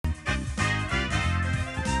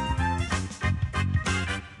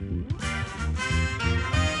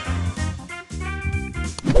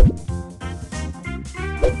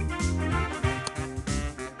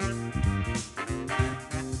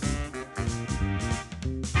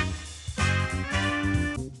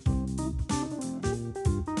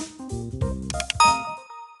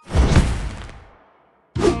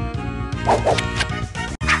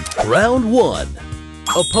Round 1.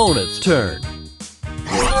 Opponent's turn.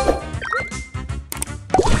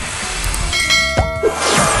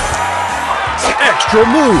 Extra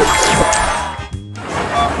move!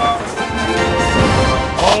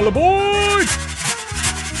 All aboard!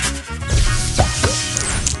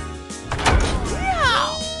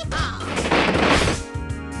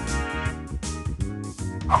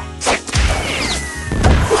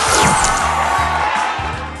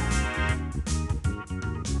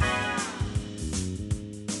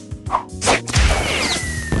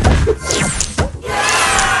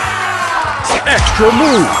 Extra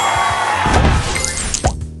move!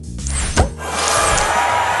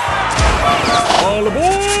 All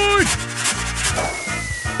aboard!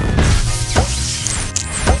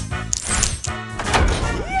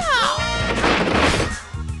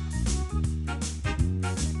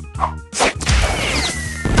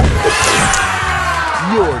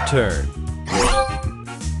 Your turn.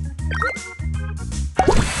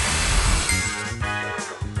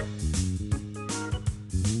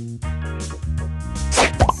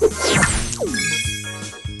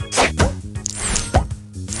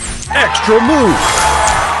 Extra move!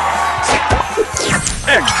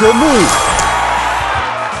 Extra move!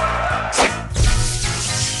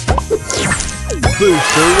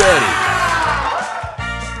 Booster ready!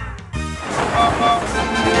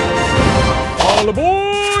 All aboard!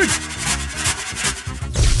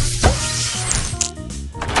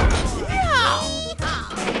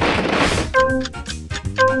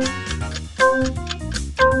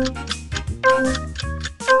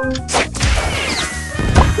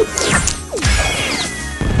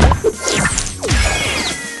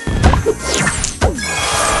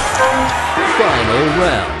 Final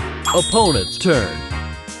round. Opponent's turn.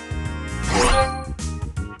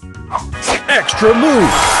 Extra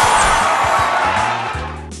move!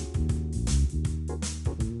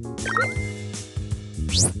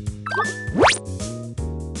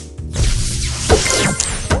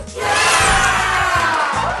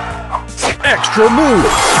 Extra move!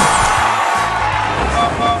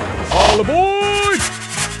 All aboard!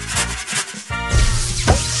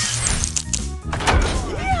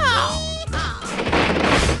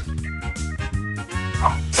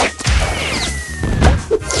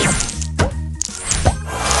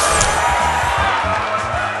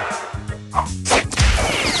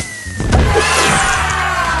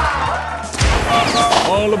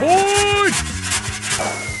 All aboard!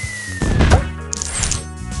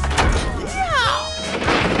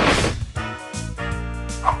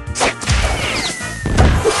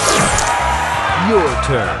 Your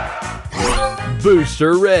turn.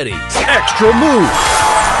 Booster ready. Extra move!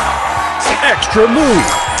 Extra move!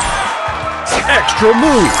 Extra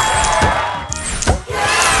move!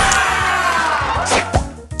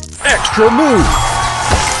 Extra move!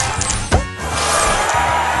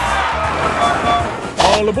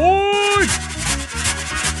 All aboard!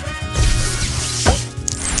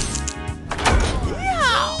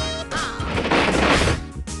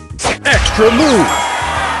 Extra move!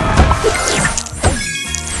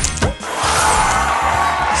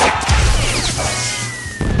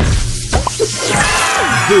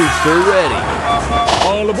 Booster ready.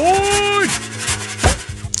 All aboard!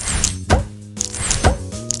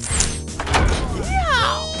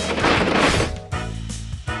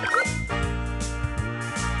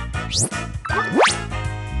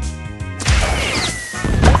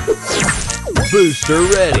 Booster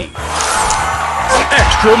ready.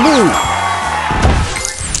 Extra move!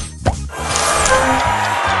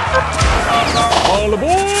 All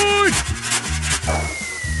aboard!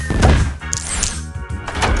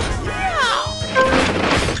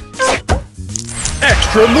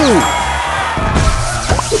 Extra move!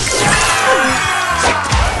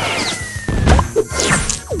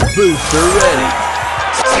 Booster ready.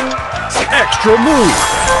 Extra move!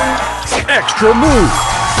 Extra move!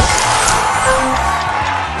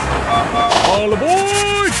 All aboard!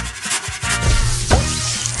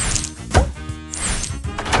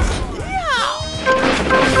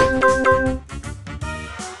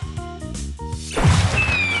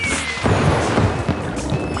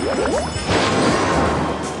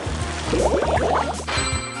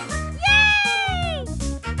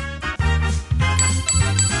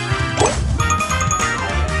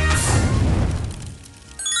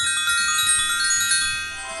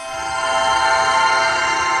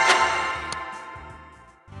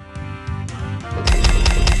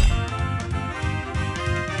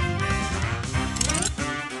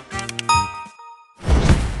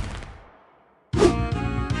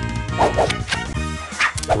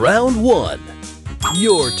 Round 1.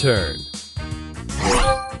 Your turn.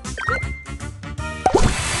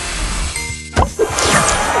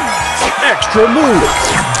 Extra move.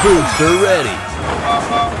 Booster ready.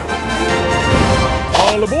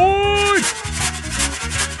 All aboard!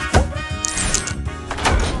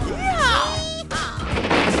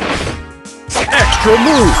 Extra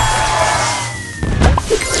move.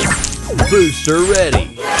 Booster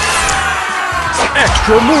ready.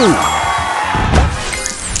 Extra move.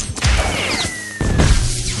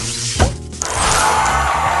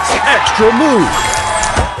 Extra move.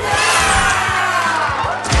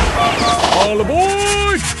 All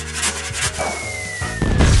aboard!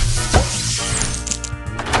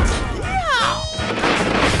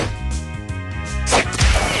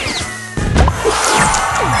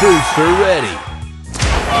 Booster ready.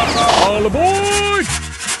 All aboard!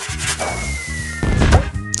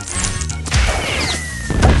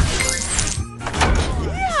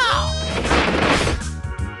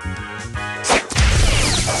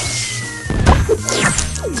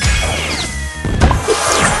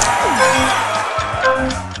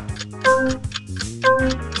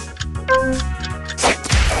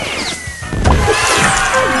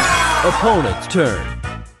 Opponent's turn.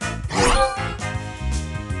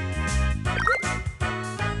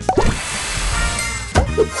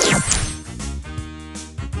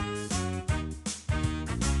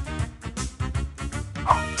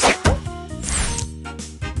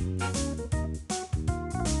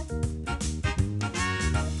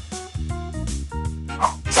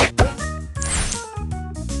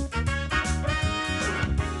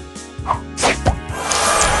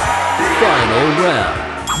 Final round.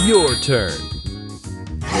 Your turn.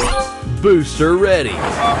 Booster ready.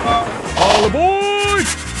 All aboard!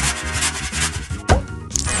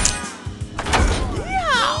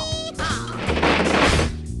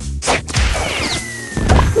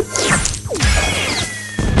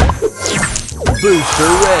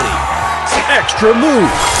 Booster ready. Extra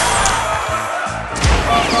move.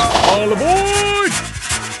 All aboard!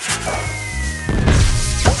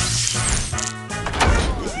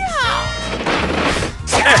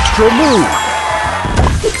 Extra move.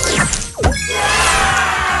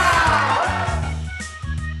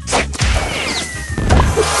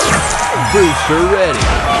 Booster ready.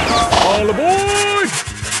 All aboard!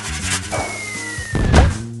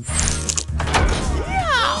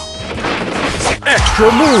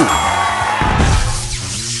 Extra move.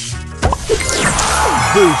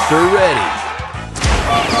 Booster ready.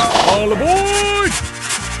 All aboard!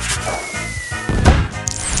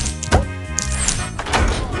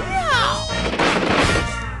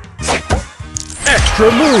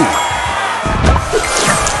 Extra move.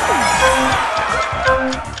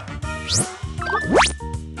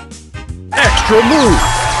 Extra move.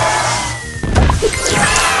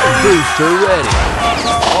 Booster ready.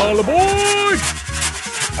 All aboard!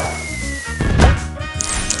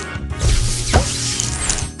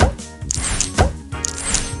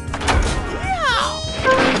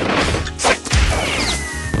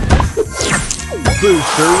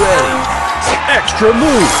 Booster ready. Extra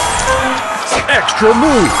move. Extra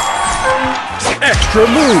move. Extra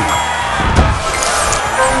move.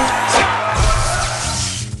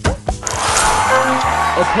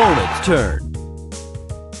 Opponent's turn.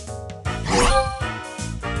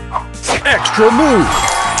 Extra move.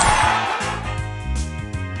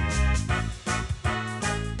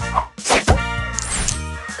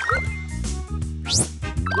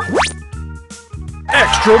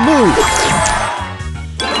 Extra move.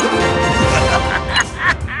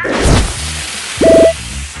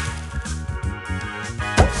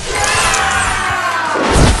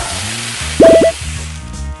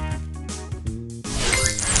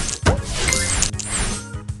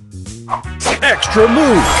 Extra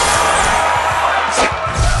move.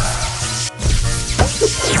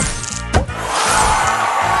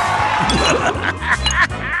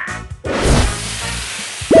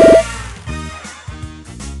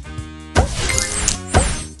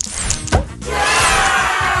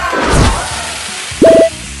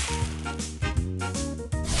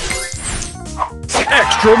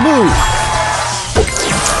 Extra move.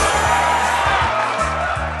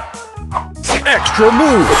 Extra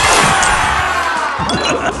move.